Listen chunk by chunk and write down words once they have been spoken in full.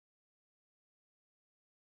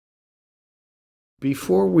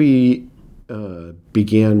Before we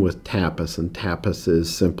began with TAPIS, and TAPIS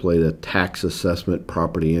is simply the Tax Assessment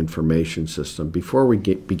Property Information System. Before we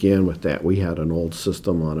began with that, we had an old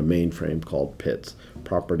system on a mainframe called PITS,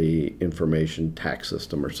 Property Information Tax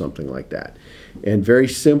System, or something like that. And very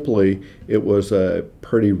simply, it was a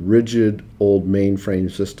pretty rigid old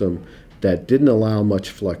mainframe system that didn't allow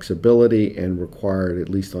much flexibility and required, at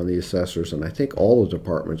least on the assessors, and I think all the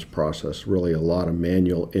departments processed really a lot of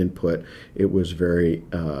manual input. It was very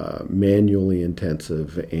manually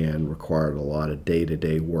intensive and required a lot of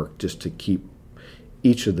day-to-day work just to keep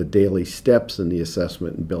each of the daily steps in the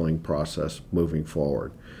assessment and billing process moving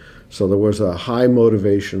forward. So there was a high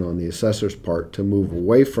motivation on the assessor's part to move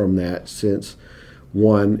away from that, since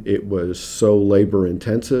one, it was so labor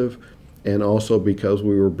intensive, and also because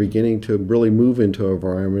we were beginning to really move into an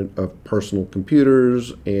environment of personal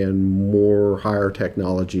computers and more higher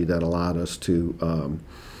technology that allowed us to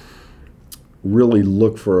really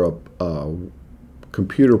look for a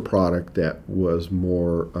computer product that was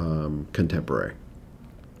more contemporary.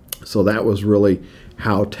 So that was really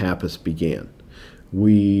how TAPIS began.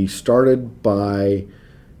 We started by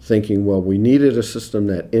thinking, well, we needed a system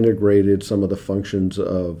that integrated some of the functions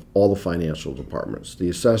of all the financial departments, the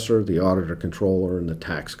assessor, the auditor controller, and the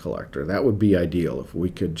tax collector. That would be ideal if we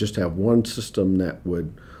could just have one system that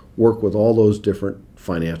would work with all those different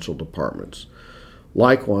financial departments.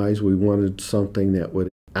 Likewise, we wanted something that would,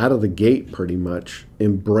 out of the gate pretty much,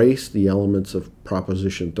 embrace the elements of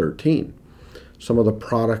Proposition 13. Some of the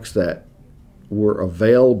products that were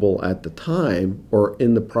available at the time or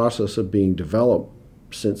in the process of being developed,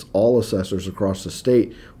 since all assessors across the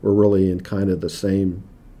state were really in kind of the same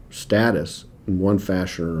status in one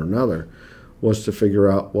fashion or another, was to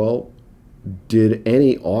figure out, well, did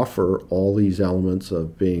any offer all these elements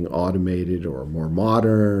of being automated or more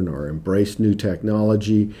modern or embrace new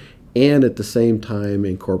technology and at the same time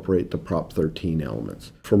incorporate the Prop 13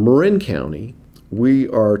 elements? For Marin County, we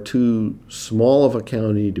are too small of a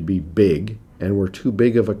county to be big, and we're too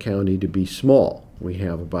big of a county to be small. We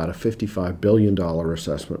have about a $55 billion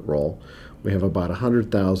assessment roll. We have about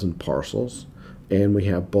 100,000 parcels, and we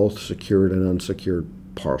have both secured and unsecured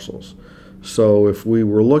parcels. So if we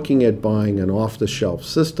were looking at buying an off-the-shelf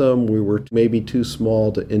system, we were maybe too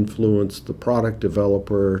small to influence the product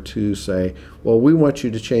developer to say, well, we want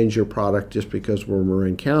you to change your product just because we're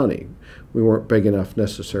Marin County. We weren't big enough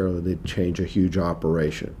necessarily to change a huge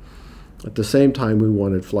operation. At the same time, we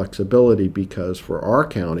wanted flexibility because for our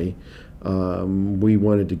county, we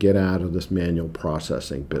wanted to get out of this manual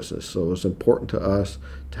processing business. So it was important to us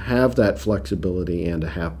to have that flexibility and to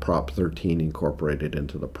have Prop 13 incorporated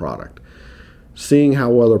into the product. Seeing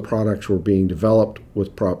how other products were being developed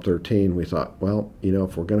with Prop 13, we thought, well, you know,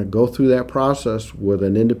 if we're going to go through that process with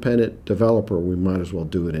an independent developer, we might as well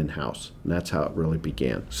do it in-house. And that's how it really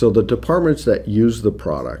began. So the departments that use the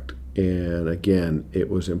product, and again, it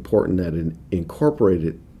was important that it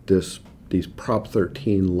incorporated these Prop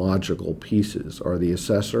 13 logical pieces, are the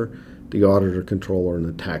assessor, the auditor controller, and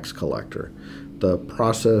the tax collector. The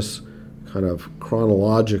process kind of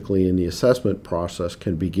chronologically in the assessment process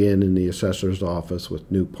can begin in the assessor's office with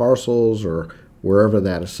new parcels or wherever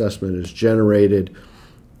that assessment is generated,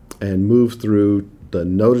 and move through the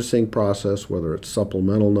noticing process, whether it's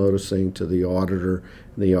supplemental noticing, to the auditor.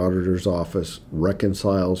 The auditor's office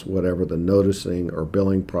reconciles whatever the noticing or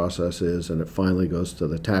billing process is, and it finally goes to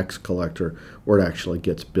the tax collector, where it actually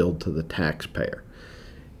gets billed to the taxpayer.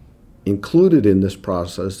 Included in this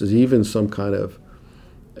process is even some kind of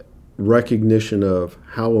recognition of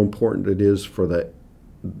how important it is for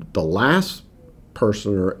the last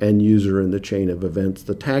person or end user in the chain of events,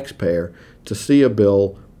 the taxpayer, to see a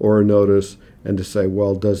bill or a notice and to say,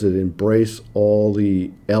 well, does it embrace all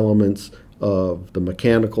the elements of the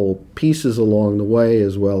mechanical pieces along the way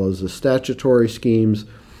as well as the statutory schemes,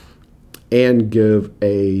 and give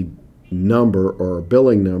a number or a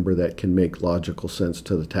billing number that can make logical sense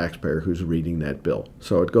to the taxpayer who's reading that bill.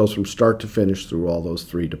 So it goes from start to finish through all those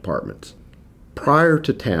three departments. Prior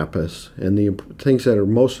to TAPIS, and the things that are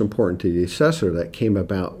most important to the assessor that came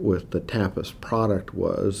about with the TAPIS product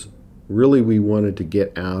was really we wanted to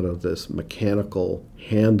get out of this mechanical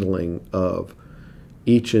handling of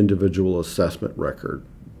each individual assessment record.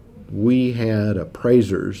 We had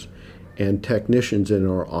appraisers and technicians in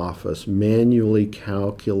our office manually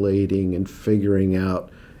calculating and figuring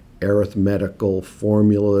out arithmetical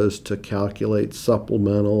formulas to calculate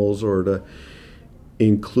supplementals or to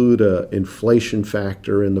include an inflation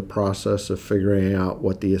factor in the process of figuring out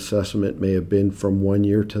what the assessment may have been from one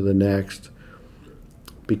year to the next.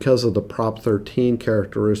 Because of the Prop 13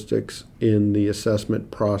 characteristics in the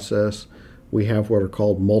assessment process, we have what are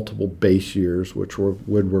called multiple base years, which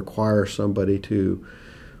would require somebody to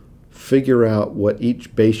figure out what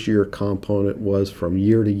each base year component was from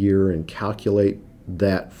year to year and calculate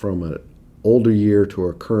that from an older year to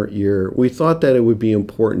a current year. We thought that it would be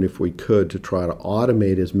important, if we could, to try to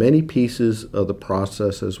automate as many pieces of the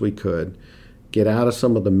process as we could, get out of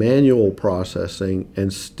some of the manual processing,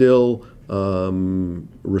 and still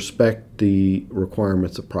respect the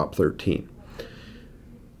requirements of Prop 13.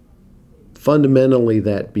 Fundamentally,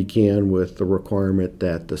 that began with the requirement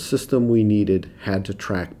that the system we needed had to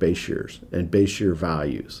track base years and base year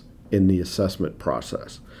values in the assessment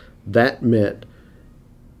process. That meant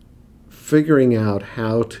figuring out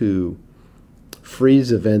how to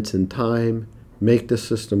freeze events in time, make the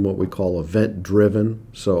system what we call event-driven,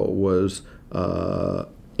 so it was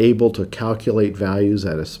able to calculate values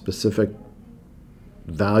at a specific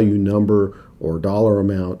value number or dollar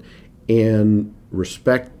amount and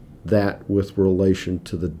respect that with relation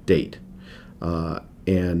to the date.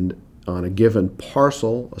 And on a given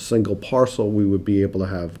parcel, a single parcel, we would be able to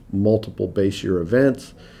have multiple base year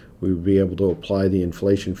events. We would be able to apply the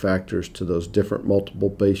inflation factors to those different multiple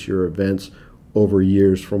base year events over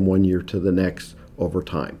years from one year to the next over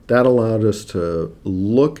time. That allowed us to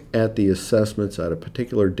look at the assessments at a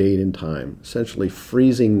particular date and time, essentially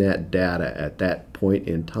freezing that data at that point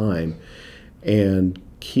in time, and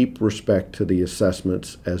keep respect to the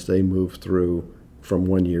assessments as they move through from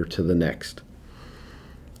one year to the next.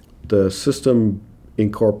 The system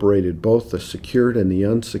incorporated both the secured and the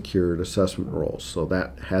unsecured assessment roles, so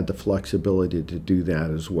that had the flexibility to do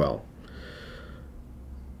that as well.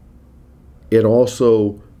 It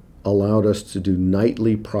also allowed us to do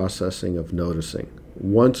nightly processing of noticing.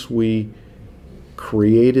 Once we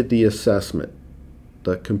created the assessment,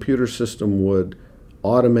 the computer system would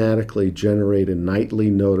automatically generate a nightly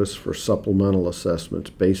notice for supplemental assessments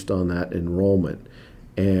based on that enrollment,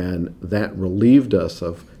 and that relieved us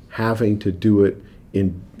of having to do it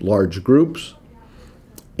in large groups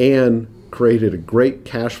and created a great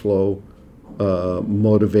cash flow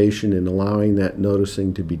motivation in allowing that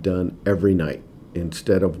noticing to be done every night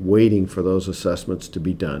instead of waiting for those assessments to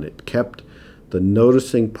be done. It kept the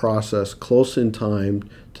noticing process close in time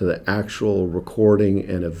to the actual recording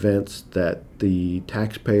and events that the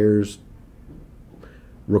taxpayers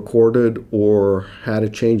recorded or had a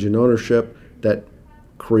change in ownership that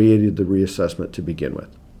created the reassessment to begin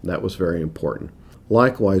with. That was very important.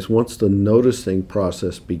 Likewise, once the noticing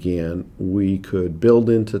process began, we could build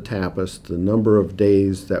into TAPIS the number of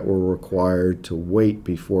days that were required to wait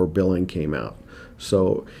before billing came out.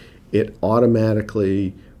 So it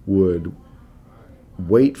automatically would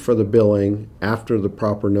wait for the billing after the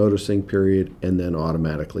proper noticing period and then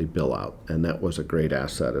automatically bill out. And that was a great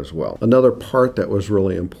asset as well. Another part that was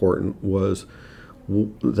really important was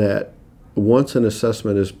that once an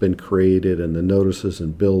assessment has been created and the notices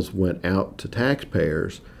and bills went out to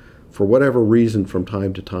taxpayers, for whatever reason from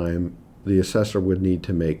time to time, the assessor would need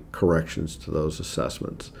to make corrections to those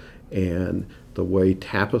assessments. And the way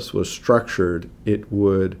TAPIS was structured, it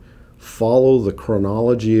would follow the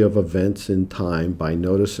chronology of events in time by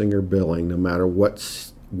noticing or billing, no matter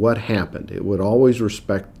what happened. It would always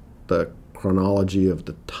respect the chronology of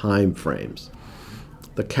the time frames,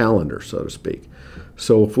 the calendar, so to speak.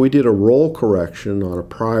 So if we did a roll correction on a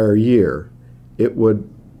prior year, it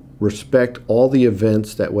would respect all the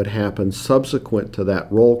events that would happen subsequent to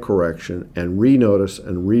that roll correction and renotice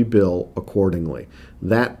and rebill accordingly.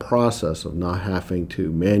 That process of not having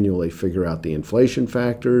to manually figure out the inflation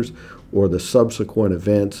factors or the subsequent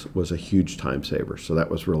events was a huge time saver, so that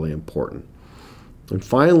was really important. And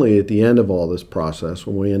finally, at the end of all this process,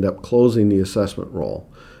 when we end up closing the assessment roll,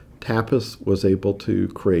 TAPIS was able to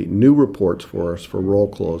create new reports for us for roll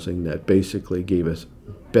closing that basically gave us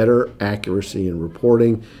better accuracy in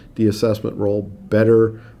reporting the assessment roll,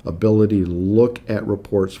 better ability to look at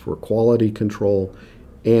reports for quality control,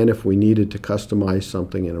 and if we needed to customize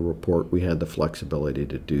something in a report, we had the flexibility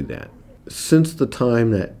to do that. Since the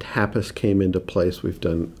time that TAPIS came into place, we've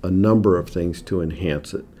done a number of things to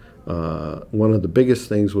enhance it. One of the biggest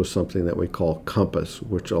things was something that we call Compass,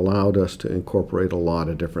 which allowed us to incorporate a lot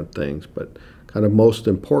of different things, but kind of most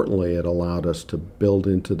importantly, it allowed us to build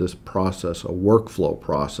into this process a workflow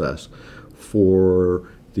process for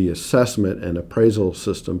the assessment and appraisal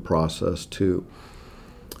system process to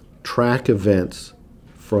track events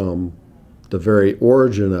from the very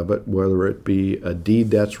origin of it, whether it be a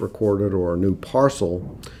deed that's recorded or a new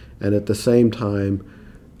parcel, and at the same time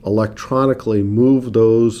electronically move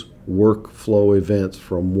those workflow events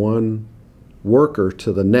from one worker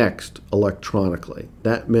to the next electronically.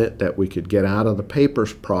 That meant that we could get out of the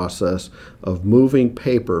papers process of moving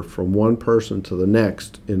paper from one person to the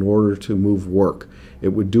next in order to move work. It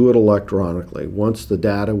would do it electronically. Once the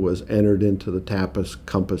data was entered into the TAPIS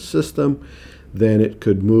Compass system, then it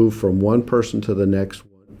could move from one person to the next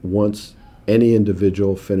once any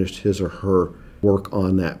individual finished his or her work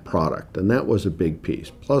on that product. And that was a big piece.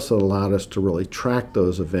 Plus, it allowed us to really track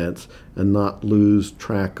those events and not lose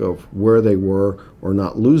track of where they were or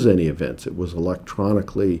not lose any events. It was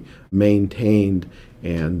electronically maintained,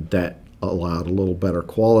 and that allowed a little better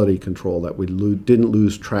quality control, that we didn't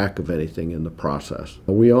lose track of anything in the process.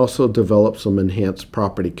 We also developed some enhanced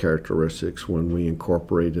property characteristics when we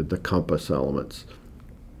incorporated the Compass elements.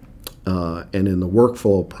 And in the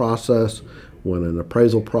workflow process, when an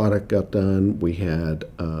appraisal product got done, we had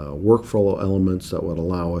workflow elements that would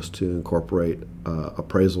allow us to incorporate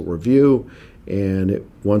appraisal review, and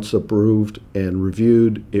once approved and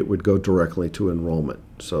reviewed, it would go directly to enrollment.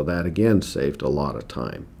 So that again saved a lot of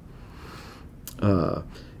time.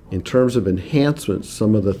 In terms of enhancements,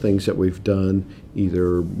 some of the things that we've done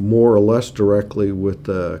either more or less directly with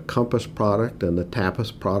the Compass product and the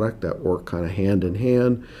TAPIS product that work kind of hand in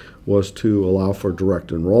hand was to allow for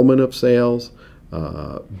direct enrollment of sales,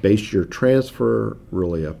 base year transfer,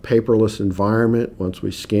 really a paperless environment once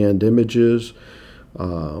we scanned images.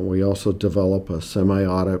 We also develop a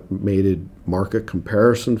semi-automated market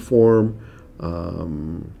comparison form,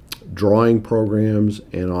 drawing programs,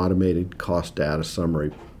 and automated cost data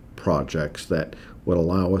summary projects that would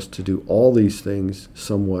allow us to do all these things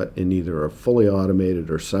somewhat in either a fully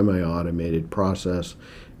automated or semi-automated process,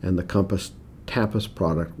 and the Compass TAPIS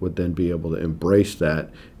product would then be able to embrace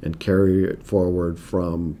that and carry it forward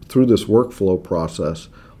through this workflow process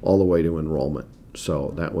all the way to enrollment.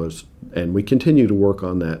 So that was, and we continue to work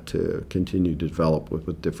on that to continue to develop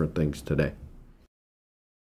with different things today.